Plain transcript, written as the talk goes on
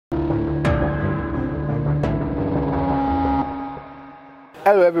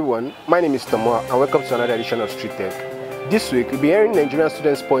Hello everyone, my name is Tomoa and welcome to another edition of Street Tech. This week we'll be hearing Nigerian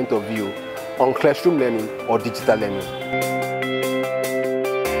students' point of view on classroom learning or digital learning.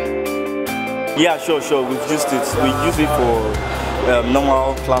 Yeah, sure. We've used it. We use it for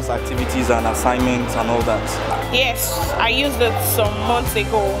normal class activities and assignments and all that. Yes, I used it some months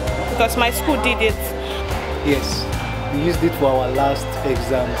ago because my school did it. Yes, we used it for our last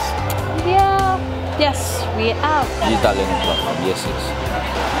exams. Yes, we have. Digital learning platform, yes.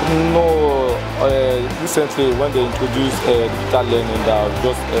 No, recently when they introduced digital learning, I've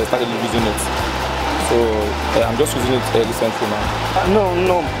just started using it. So I'm just using it recently now.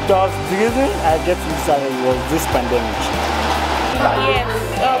 No, because the reason I get digital learning was this pandemic. Yes,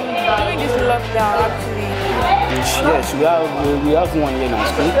 during this lockdown actually. Yes, we have one here in our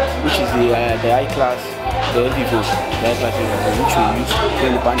school, which is the high class, the Vivo, the high class which we use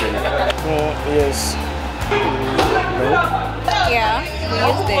during the pandemic. Yes. No? Yeah, we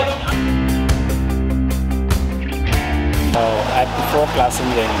used it. I prefer classroom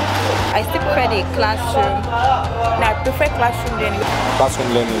learning. I still prefer the classroom. No, I prefer classroom learning. Classroom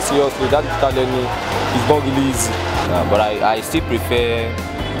learning, seriously, that digital learning is not really easy. But I still prefer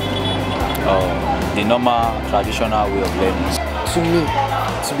the normal traditional way of learning. To me,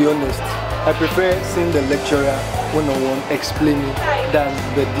 to be honest, I prefer seeing the lecturer one-on-one explaining than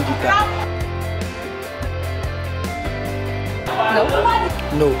the digital.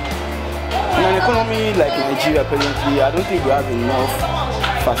 No. In an economy like Nigeria presently, I don't think we have enough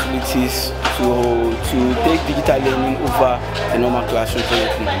facilities to take digital learning over the normal classroom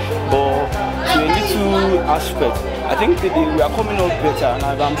presently. But to a little aspect, I think that we are coming up better,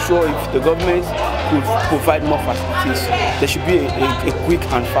 and I'm sure if the government could provide more facilities, there should be a quick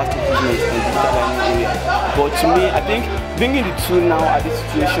and fast improvement in the digital learning area. But to me, I think bringing the two now at this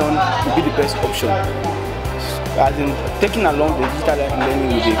situation would be the best option. As in, taking along the digital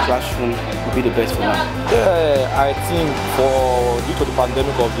learning with the classroom would be the best for now. Yeah, I think due to the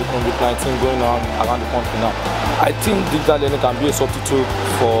pandemic of the COVID-19 going on around the country now, I think digital learning can be a substitute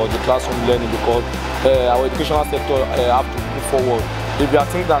for the classroom learning because our educational sector have to move forward. If we are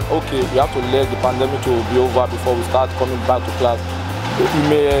thinking that, okay, we have to let the pandemic to be over before we start coming back to class, we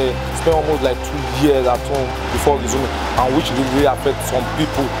may spend almost like 2 years at home before resuming, and which really affects some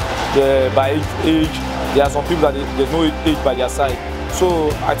people by age. There are some people that there's no age by their side.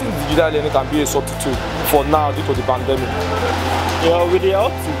 So I think digital learning can be a substitute for now due to the pandemic. Yeah, with the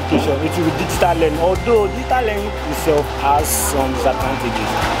health education, it will be digital learning. Although digital learning itself has some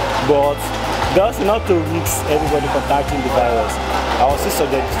disadvantages, but that's not to risk everybody contacting the virus. I will still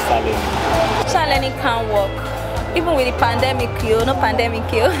suggest digital learning. Digital learning can work. Even with the pandemic, no pandemic,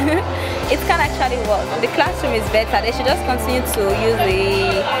 it can actually work. The classroom is better. They should just continue to use the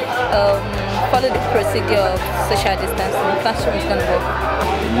follow the procedure of social distancing. The classroom is going to work.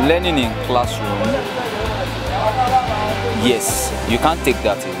 Learning in classroom, yes, you can't take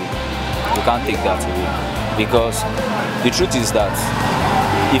that away. You can't take that away because the truth is that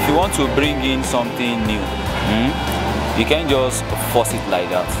if you want to bring in something new, you can't just force it like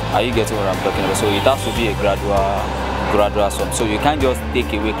that. Are you getting what I'm talking about? So it has to be a gradual sum. So you can't just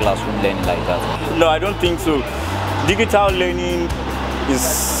take away classroom learning like that. No, I don't think so. Digital learning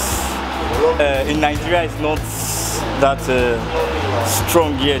is in Nigeria is not that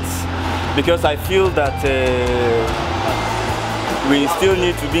strong yet, because I feel that we still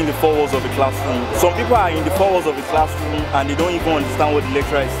need to be in the four walls of the classroom. Some people are in the four walls of the classroom and they don't even understand what the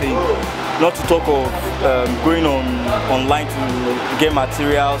lecturer is saying. Not to talk of going online to get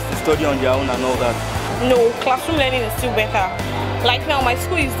materials, to study on their own and all that. No, classroom learning is still better. Like now, my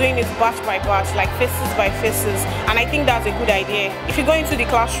school is doing it batch by batch, like phases by phases, and I think that's a good idea. If you go into the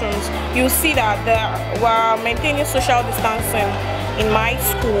classrooms, you'll see that we're maintaining social distancing in my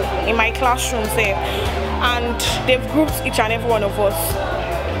school, in my classrooms there, and they've grouped each and every one of us.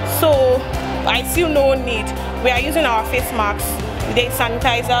 So I see no need. We are using our face masks, the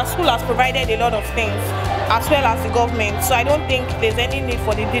sanitizer. School has provided a lot of things, as well as the government. So I don't think there's any need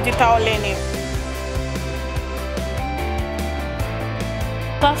for the digital learning.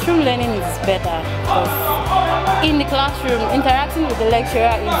 Classroom learning is better because in the classroom, interacting with the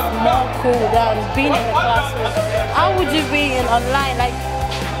lecturer is more cool than being in the classroom. How would you be in online, like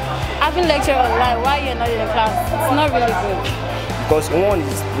having lecture online while you're not in the class? It's not really good. Because one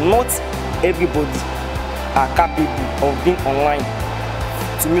is not everybody are capable of being online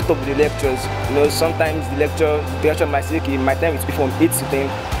to meet up with the lectures. You know, sometimes the lecturer might say, okay, my time is from 8 to 10.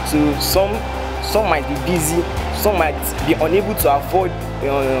 So some might be busy, some might be unable to afford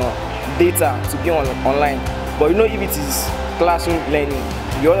data to be online. But you know, if it is classroom learning,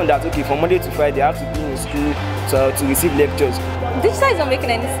 you all know that okay, from Monday to Friday I have to be in school to receive lectures. Digital is not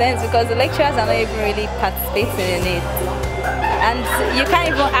making any sense because the lecturers are not even really participating in it. And you can't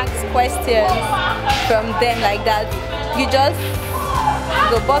even ask questions from them like that. You just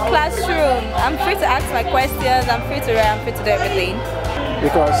go, but classroom, I'm free to ask my questions, I'm free to write, I'm free to do everything.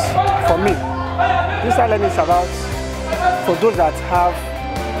 Because for me, digital learning is about, for those that have,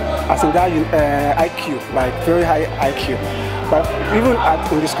 as in that IQ, like very high IQ. But even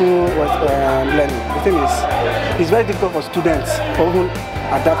in the school learning, the thing is, it's very difficult for students to even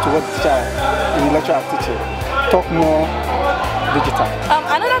adapt to what the teacher, the lecturer is teaching. Talk more digital.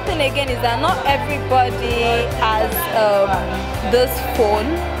 Another thing again is that not everybody has this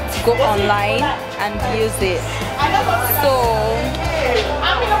phone to go online and use it. So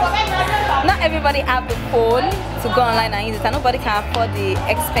not everybody have the phone to go online and use it, and nobody can afford the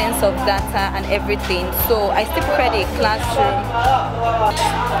expense of data and everything. So I still prefer the classroom.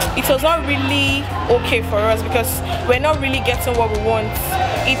 It was not really okay for us because we're not really getting what we want.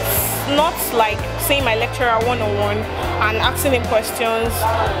 It's not like seeing my lecturer one-on-one and asking him questions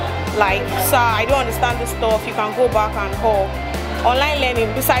like, sir, I don't understand this stuff, you can go back and call. Online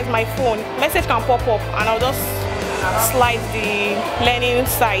learning, besides my phone, message can pop up and I'll just slide the learning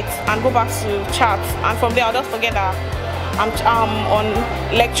site and go back to chat, and from there I'll just forget that I'm on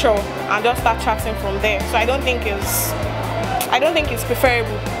lecture and just start chatting from there. So I don't think it's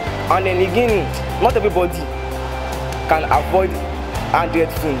preferable. And then again, not everybody can avoid Android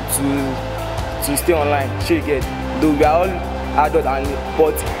phone to stay online. Sure you get, though we are all adults,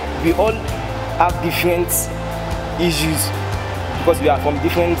 but we all have different issues because we are from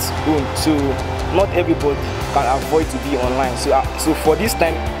different homes. So not everybody can avoid to be online. So for this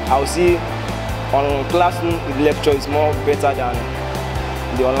time, I would say on classroom lecture is more better than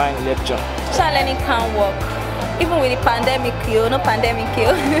the online lecture. Digital learning can work. Even with the pandemic,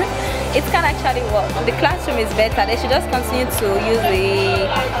 it can actually work. The classroom is better. They should just continue to use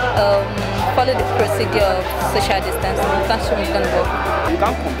follow the procedure of social distancing. The classroom is going to work. You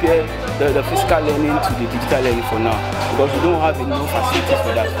can't compare the physical learning to the digital learning for now because we don't have enough facilities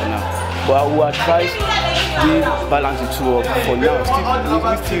for that for now. But I would advise we balance the two up for now.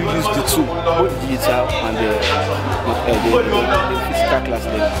 We still use the two, both digital and the physical class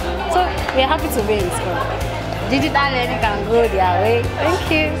learning. So we are happy to be in school. Digital learning can go their way.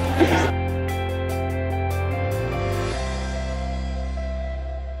 Thank you.